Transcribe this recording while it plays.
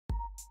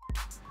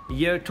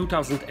Year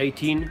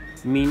 2018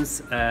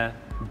 means a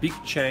big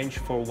change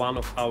for one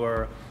of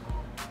our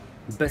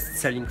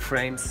best-selling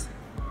frames,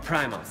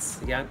 Primals.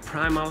 Yeah,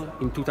 Primal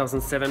in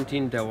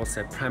 2017 there was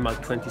a Primal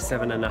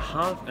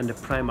 27.5 and a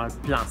Primal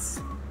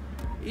Plus.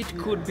 It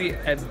could be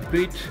a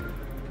bit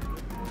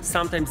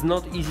sometimes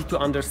not easy to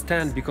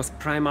understand because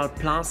Primal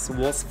Plus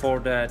was for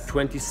the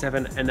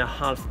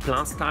 27.5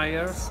 plus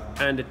tires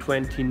and the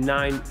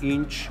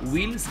 29-inch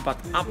wheels, but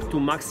up to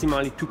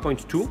maximally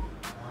 2.2.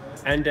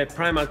 And the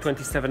Primal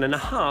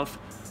 27.5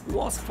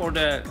 was for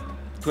the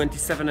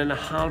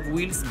 27.5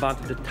 wheels,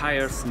 but the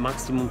tires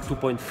maximum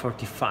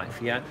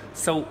 2.45. Yeah,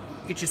 so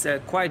it is a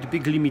quite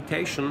big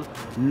limitation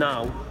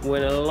now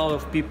when a lot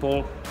of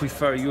people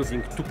prefer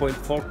using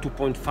 2.4,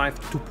 2.5,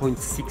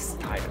 2.6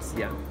 tires.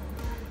 Yeah,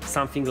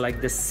 something like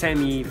the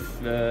semi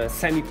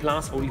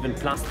plus or even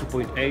plus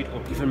 2.8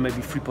 or even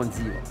maybe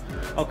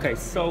 3.0. Okay,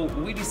 so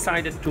we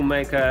decided to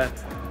make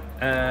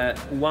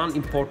one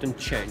important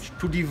change,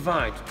 to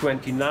divide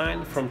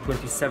 29 from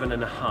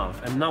 27.5,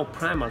 and now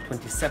Primal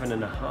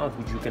 27.5,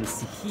 which you can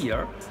see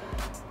here.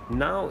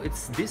 Now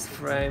this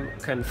frame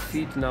can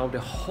fit now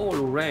the whole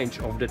range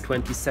of the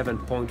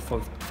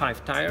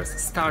 27.5 tires,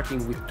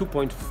 starting with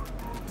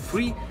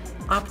 2.3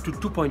 up to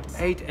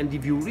 2.8, and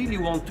if you really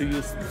want to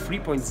use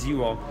 3.0,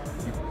 you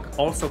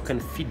also can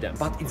fit them.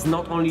 But it's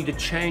not only the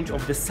change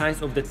of the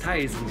size of the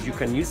tires which you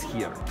can use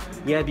here.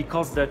 Yeah,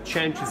 because the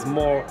change is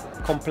more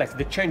complex.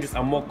 The changes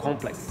are more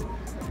complex.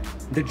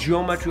 The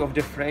geometry of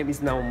the frame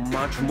is now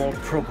much more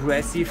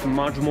progressive,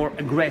 much more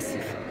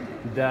aggressive.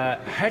 The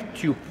head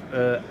tube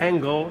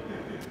angle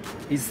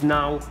is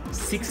now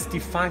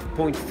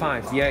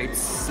 65.5. Yeah,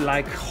 it's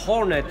like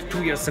Hornet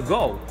 2 years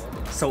ago.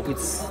 So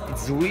it's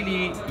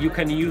really, you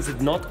can use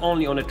it not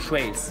only on the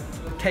trails,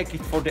 take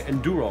it for the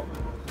enduro,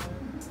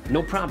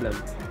 no problem.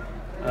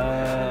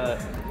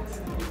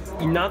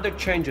 Another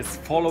changes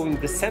following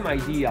the same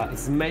idea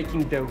is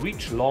making the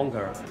reach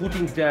longer,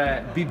 putting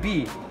the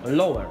BB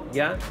lower,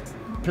 yeah?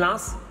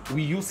 Plus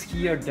we use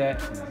here the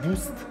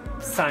boost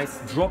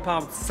size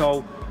dropout,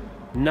 so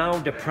now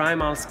the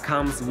Primals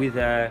comes with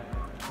a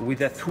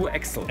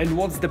 2XL. And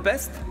what's the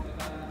best?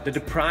 That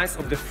the price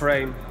of the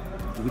frame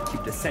we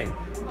keep the same.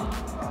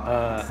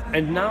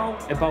 And now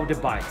about the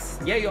bikes.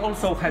 Yeah, it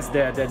also has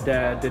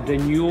the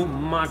new,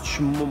 much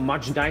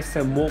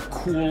nicer, more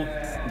cool,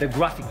 the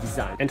graphic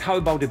design. And how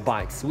about the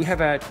bikes? We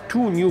have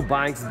two new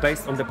bikes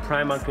based on the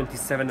Primal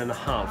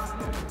 27.5,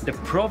 the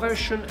Pro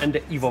version and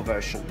the Evo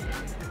version.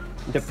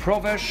 The Pro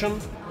version,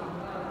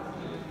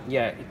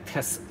 yeah, it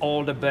has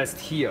all the best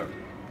here,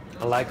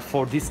 like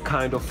for this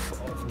kind of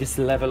this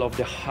level of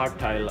the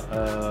hardtail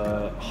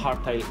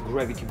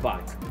gravity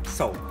bike.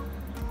 So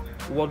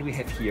what we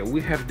have here? We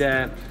have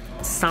the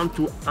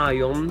Suntour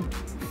Aion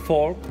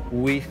fork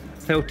with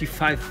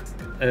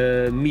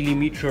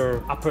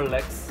 35mm upper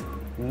legs.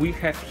 We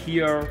have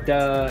here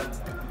the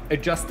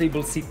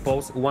adjustable seat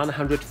post,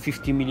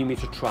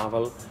 150mm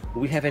travel.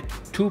 We have a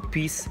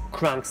two-piece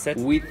crankset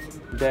with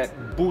the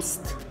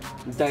Boost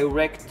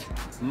direct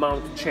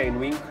mount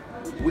chainring.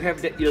 We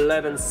have the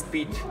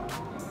 11-speed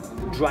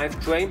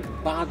drivetrain,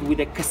 but with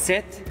a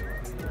cassette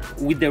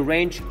with the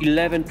range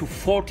 11 to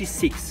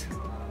 46.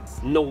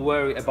 No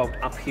worry about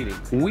uphilling.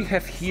 We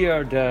have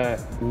here the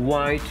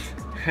wide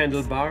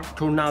handlebar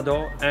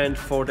Tornado, and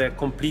for the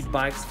complete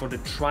bikes, for the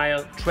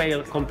trail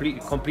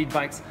complete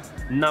bikes,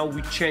 now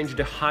we change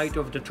the height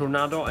of the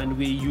Tornado and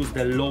we use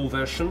the low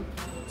version.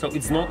 So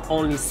it's not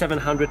only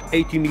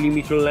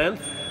 780mm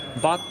length,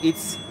 but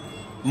it's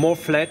more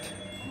flat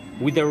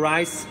with the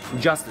rise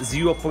just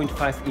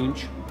 0.5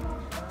 inch.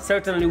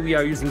 Certainly we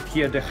are using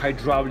here the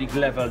hydraulic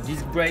level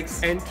disc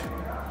brakes, and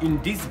in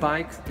this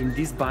bike, in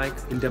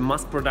the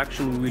mass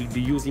production, we will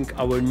be using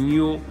our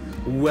new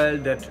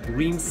welded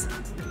rims,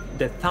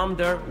 the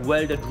Thunder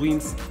welded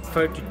rims,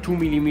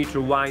 32mm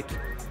wide,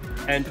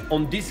 and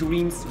on these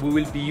rims we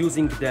will be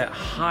using the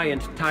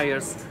high-end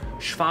tires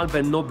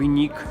Schwalbe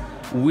Nobinik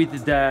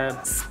with the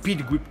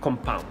speed grip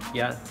compound.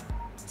 Yeah,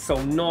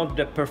 so not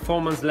the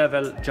performance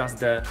level, just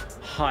the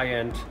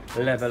high-end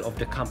level of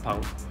the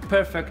compound.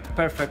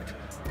 Perfect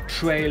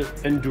trail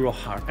enduro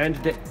hard. And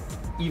the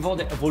Evo,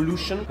 the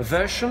Evolution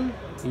version,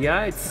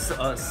 yeah, it's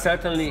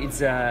certainly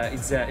it's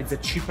a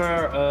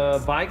cheaper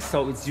bike,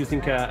 so it's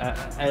using a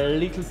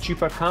little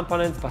cheaper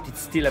components, but it's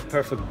still a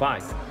perfect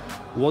bike.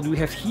 What we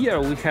have here,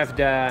 we have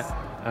the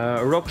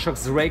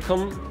RockShox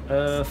Recon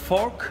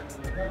fork.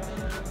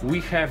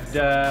 We have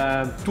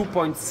the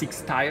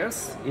 2.6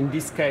 tires. In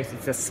this case,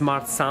 it's a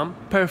Smart SAM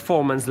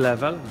performance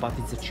level, but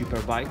it's a cheaper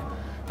bike.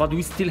 But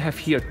we still have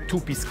here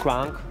two-piece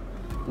crank.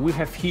 We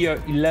have here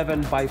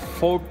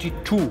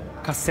 11x42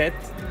 cassette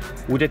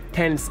with a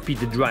 10-speed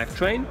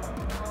drivetrain.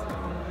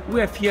 We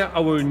have here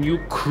our new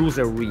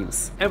cruiser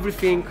rims.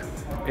 Everything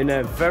in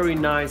a very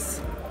nice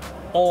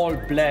all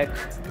black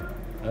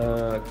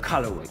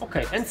colorway.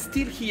 Okay, and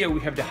still here we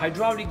have the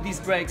hydraulic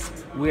disc brakes.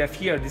 We have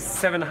here this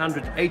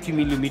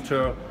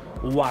 780mm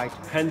wide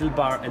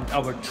handlebar and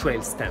our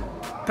trail stem.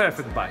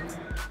 Perfect bike.